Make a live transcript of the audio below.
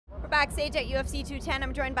backstage at UFC 210.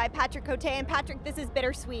 I'm joined by Patrick Côté. And Patrick, this is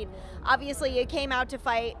bittersweet. Obviously, you came out to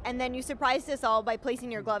fight, and then you surprised us all by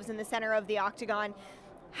placing your gloves in the center of the octagon.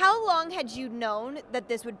 How long had you known that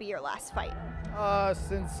this would be your last fight?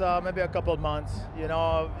 Since maybe a couple of months, you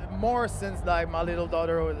know, more since like my little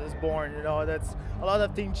daughter was born. You know, that's a lot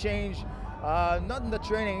of things changed. Not in the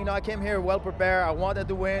training, you know, I came here well prepared. I wanted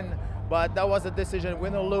to win, but that was a decision.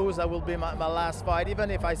 Win or lose, that will be my last fight. Even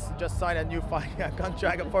if I just sign a new fight, a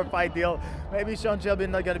contract, a 4-fight deal, maybe Sean Shelby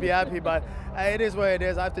not going to be happy, but it is what it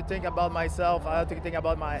is. I have to think about myself. I have to think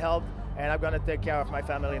about my health, and I'm going to take care of my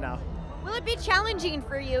family now. Will it be challenging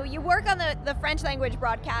for you? You work on the French language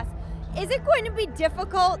broadcast. Is it going to be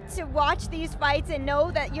difficult to watch these fights and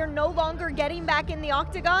know that you're no longer getting back in the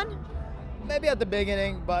octagon? Maybe at the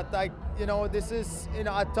beginning, but you know, this is, you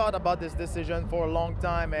know, I thought about this decision for a long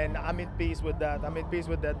time, and I'm in peace with that. I'm in peace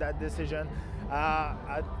with that decision.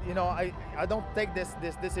 You know, I don't take this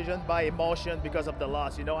decision by emotion because of the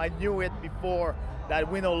loss. You know, I knew it before that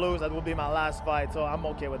win or lose, that will be my last fight, so I'm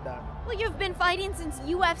okay with that. Well, you've been fighting since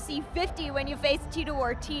UFC 50 when you faced Tito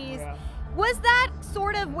Ortiz. Yeah. Was that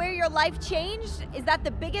sort of where your life changed? Is that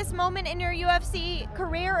the biggest moment in your UFC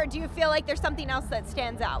career, or do you feel like there's something else that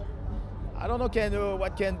stands out? I don't know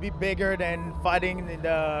what can be bigger than fighting in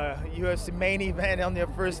the UFC main event on your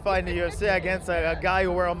first fight in the UFC against a guy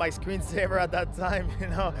who were on my screensaver at that time. You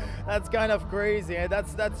know, that's kind of crazy, and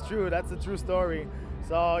that's true. That's a true story.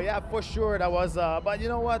 So yeah, for sure that was. But you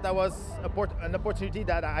know what? That was an opportunity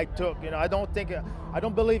that I took. You know, I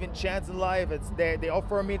don't believe in chance in life. It's they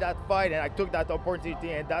offer me that fight, and I took that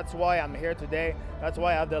opportunity, and that's why I'm here today. That's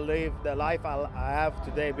why I have the life I have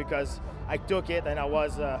today, because I took it, and I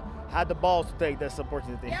was. Had the balls to take this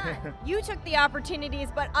opportunity. Yeah, you took the opportunities,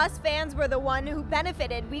 but us fans were the one who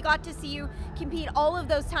benefited. We got to see you compete all of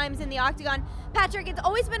those times in the octagon. Patrick, it's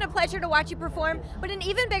always been a pleasure to watch you perform, but an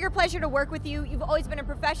even bigger pleasure to work with you. You've always been a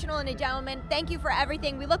professional and a gentleman. Thank you for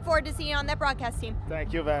everything. We look forward to seeing you on that broadcast team.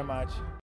 Thank you very much.